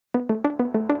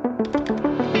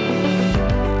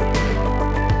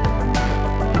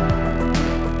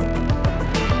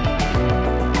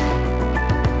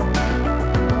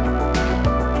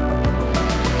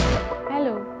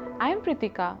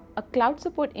Preetika, a cloud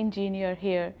support engineer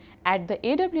here at the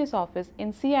AWS office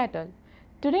in Seattle.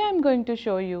 Today I am going to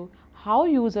show you how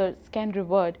users can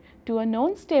revert to a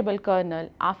known stable kernel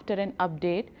after an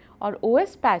update or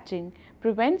OS patching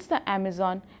prevents the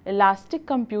Amazon Elastic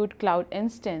Compute Cloud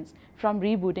instance from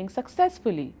rebooting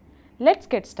successfully. Let's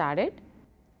get started.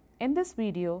 In this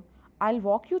video, I'll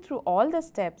walk you through all the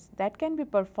steps that can be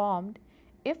performed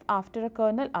if after a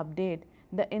kernel update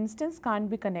the instance can't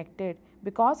be connected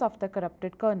because of the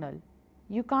corrupted kernel.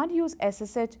 You can't use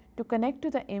SSH to connect to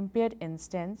the impaired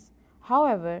instance.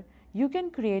 However, you can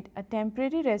create a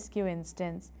temporary rescue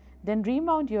instance, then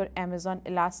remount your Amazon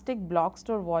Elastic Block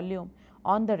Store volume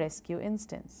on the rescue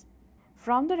instance.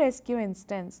 From the rescue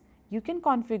instance, you can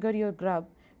configure your grub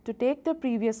to take the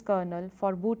previous kernel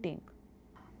for booting.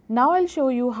 Now I'll show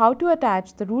you how to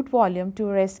attach the root volume to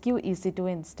a rescue EC2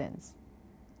 instance.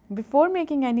 Before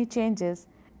making any changes,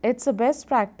 it's a best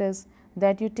practice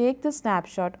that you take the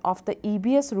snapshot of the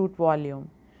EBS root volume.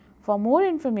 For more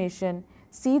information,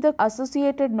 see the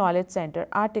Associated Knowledge Center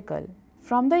article.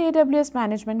 From the AWS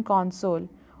Management Console,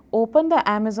 open the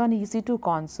Amazon EC2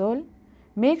 console.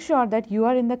 Make sure that you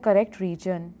are in the correct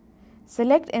region.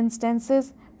 Select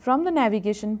instances from the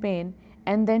navigation pane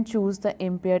and then choose the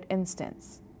impaired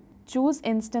instance. Choose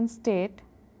instance state,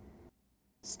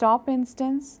 stop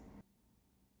instance,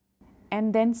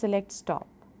 and then select stop.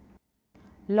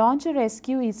 Launch a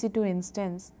rescue EC2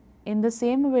 instance in the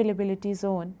same availability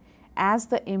zone as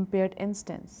the impaired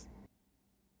instance.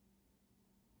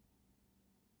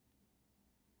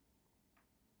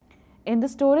 In the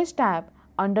Storage tab,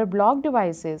 under Block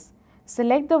Devices,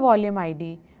 select the volume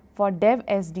ID for dev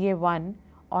SDA1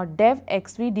 or dev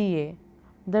XVDA.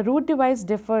 The root device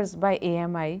differs by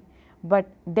AMI,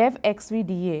 but dev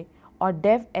XVDA or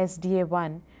dev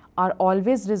SDA1 are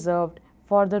always reserved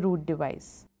for the root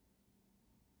device.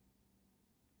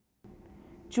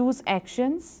 Choose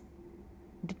Actions,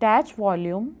 Detach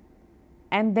Volume,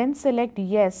 and then select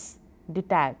Yes,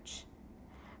 Detach.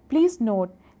 Please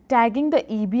note, tagging the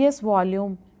EBS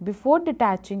volume before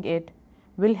detaching it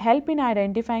will help in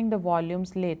identifying the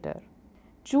volumes later.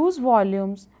 Choose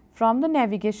Volumes from the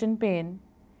navigation pane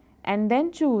and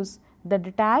then choose the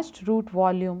detached root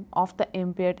volume of the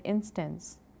impaired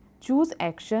instance. Choose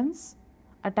Actions,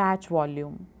 Attach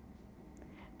Volume.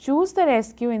 Choose the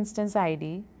rescue instance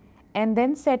ID and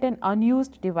then set an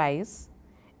unused device,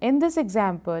 in this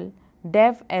example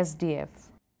dev SDF.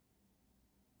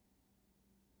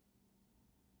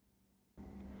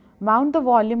 Mount the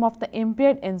volume of the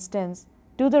impaired instance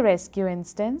to the rescue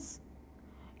instance.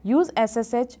 Use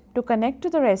SSH to connect to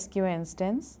the rescue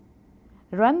instance.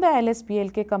 Run the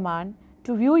lsplk command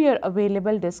to view your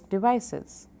available disk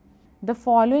devices. The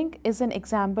following is an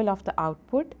example of the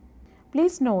output.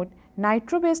 Please note,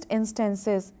 Nitro-based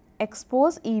instances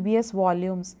expose EBS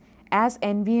volumes as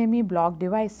NVMe block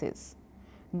devices.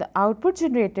 The output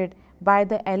generated by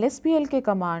the lsplk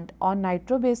command on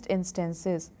Nitro-based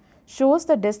instances shows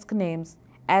the disk names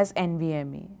as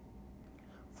NVMe.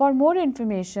 For more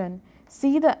information,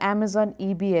 see the Amazon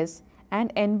EBS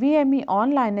and NVMe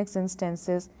on Linux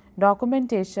instances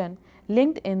documentation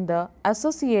linked in the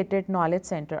Associated Knowledge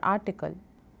Center article.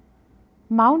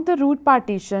 Mount the root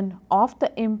partition of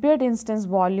the impaired instance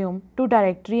volume to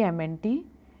directory MNT.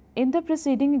 In the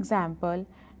preceding example,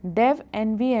 dev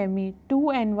NVMe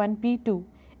 2N1P2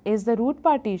 is the root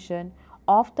partition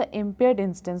of the impaired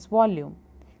instance volume.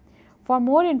 For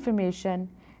more information,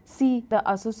 see the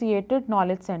Associated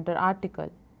Knowledge Center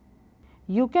article.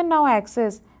 You can now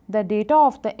access the data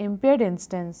of the impaired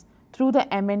instance through the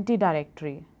MNT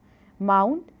directory.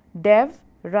 Mount dev,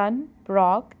 run,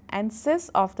 proc, and sys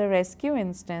of the rescue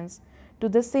instance to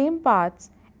the same paths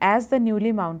as the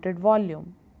newly mounted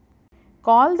volume.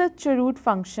 Call the chroot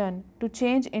function to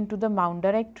change into the mount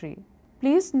directory.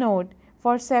 Please note,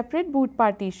 for separate boot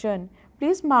partition,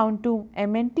 please mount to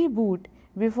MNT boot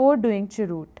before doing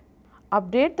chroot.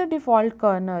 Update the default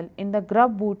kernel in the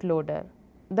grub bootloader.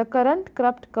 The current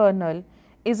corrupt kernel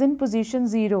is in position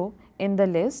 0 in the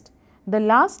list. The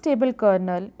last stable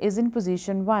kernel is in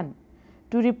position 1.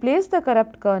 To replace the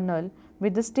corrupt kernel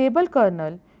with the stable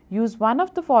kernel, use one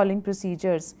of the following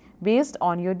procedures based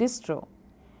on your distro.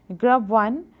 Grub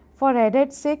 1 for Red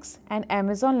Hat 6 and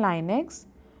Amazon Linux,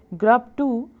 Grub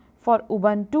 2 for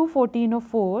Ubuntu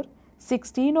 14.04,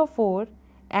 16.04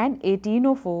 and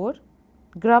 18.04,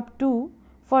 Grub 2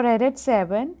 for Red Hat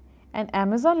 7 and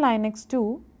Amazon Linux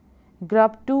 2,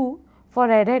 Grub 2 for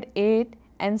Red Hat 8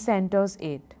 and CentOS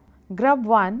 8. Grub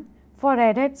 1 for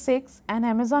Red Hat 6 and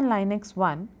Amazon Linux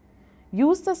 1.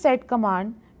 Use the set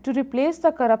command to replace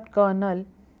the corrupt kernel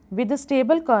with the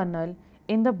stable kernel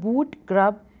in the boot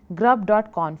grub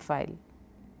grub.conf file.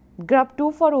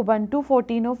 grub2 for Ubuntu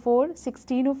 14.04,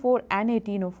 16.04 and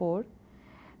 18.04.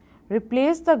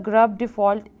 Replace the grub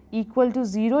default equal to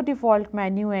 0 default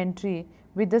menu entry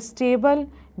with the stable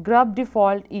grub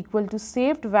default equal to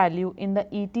saved value in the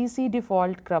etc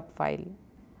default grub file.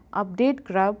 Update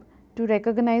grub to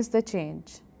recognize the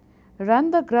change.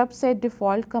 Run the grub set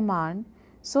default command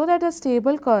so that a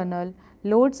stable kernel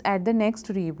loads at the next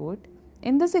reboot.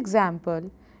 In this example,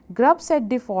 grub set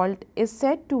default is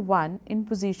set to 1 in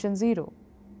position 0.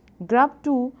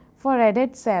 grub2 for Red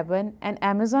Hat 7 and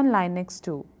Amazon Linux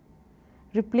 2.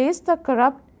 Replace the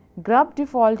corrupt grub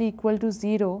default equal to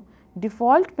 0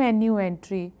 default menu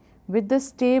entry with the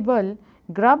stable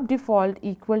grub default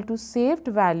equal to saved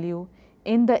value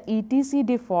in the etc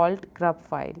default grub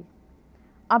file.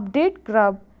 Update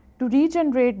grub to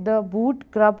regenerate the boot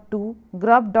grub2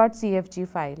 grub.cfg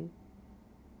file.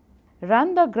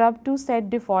 Run the grub2 set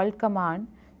default command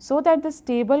so that the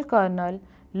stable kernel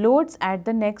loads at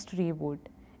the next reboot.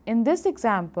 In this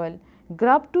example,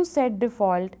 grub2 set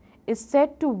default is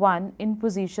set to 1 in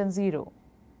position 0.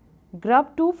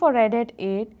 grub2 for Red Hat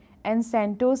 8 and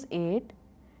CentOS 8.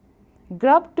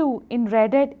 grub2 in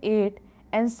Red Hat 8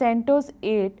 and CentOS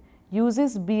 8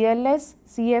 uses BLS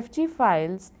CFG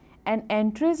files and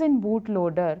entries in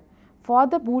bootloader for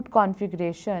the boot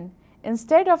configuration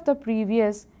instead of the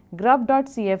previous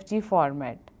grub.cfg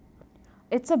format.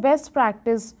 It's a best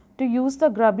practice to use the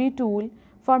Grubby tool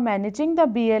for managing the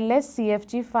BLS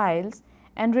CFG files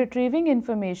and retrieving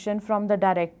information from the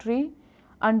directory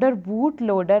under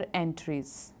bootloader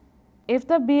entries. If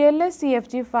the BLS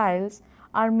CFG files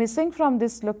are missing from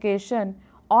this location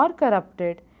or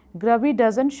corrupted, Grubby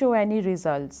doesn't show any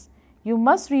results. You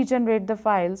must regenerate the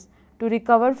files to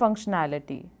recover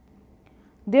functionality.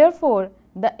 Therefore,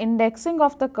 the indexing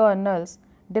of the kernels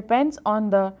depends on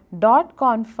the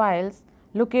 .conf files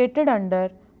located under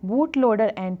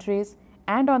bootloader entries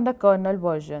and on the kernel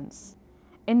versions.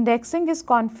 Indexing is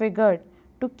configured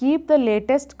to keep the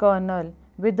latest kernel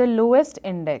with the lowest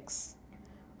index.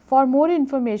 For more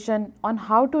information on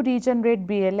how to regenerate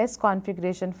BLS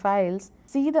configuration files,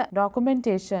 see the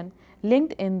documentation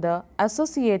linked in the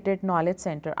associated Knowledge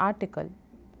Center article.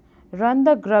 Run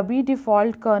the grubby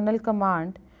default kernel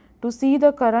command to see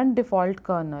the current default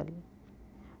kernel.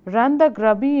 Run the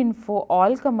grubby info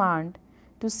all command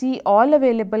to see all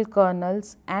available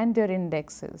kernels and their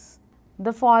indexes.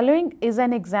 The following is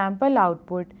an example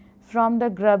output from the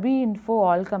grubby info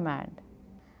all command.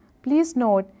 Please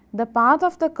note the path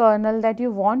of the kernel that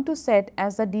you want to set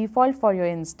as the default for your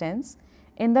instance.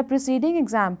 In the preceding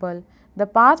example, the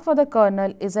path for the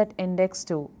kernel is at index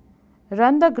 2.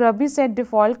 Run the grubby set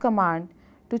default command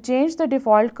to change the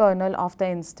default kernel of the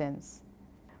instance.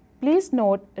 Please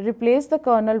note, replace the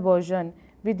kernel version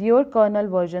with your kernel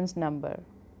version's number.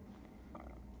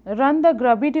 Run the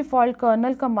grubby default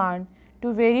kernel command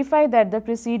to verify that the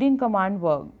preceding command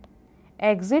worked.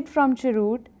 Exit from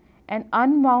chroot and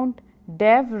unmount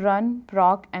dev run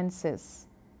proc and sys.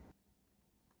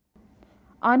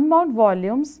 Unmount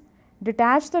volumes,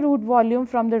 detach the root volume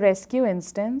from the rescue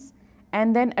instance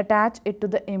and then attach it to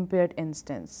the impaired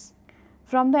instance.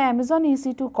 From the Amazon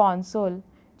EC2 console,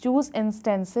 choose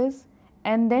instances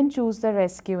and then choose the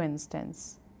rescue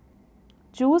instance.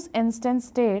 Choose instance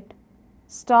state,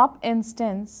 stop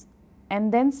instance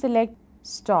and then select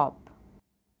stop.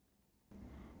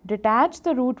 Detach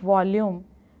the root volume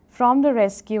from the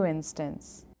rescue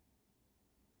instance.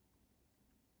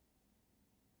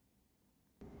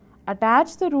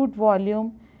 Attach the root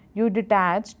volume you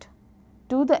detached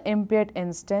to the impaired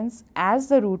instance as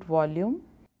the root volume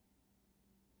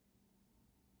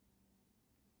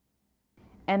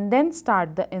and then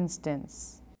start the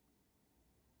instance.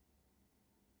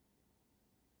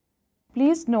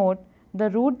 Please note the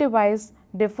root device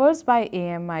differs by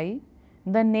AMI.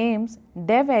 The names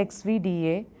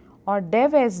devxvda or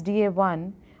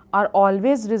devsda1 are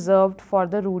always reserved for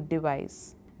the root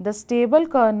device. The stable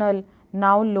kernel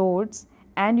now loads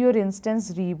and your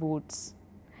instance reboots.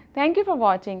 Thank you for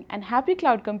watching and happy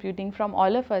cloud computing from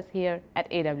all of us here at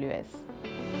AWS.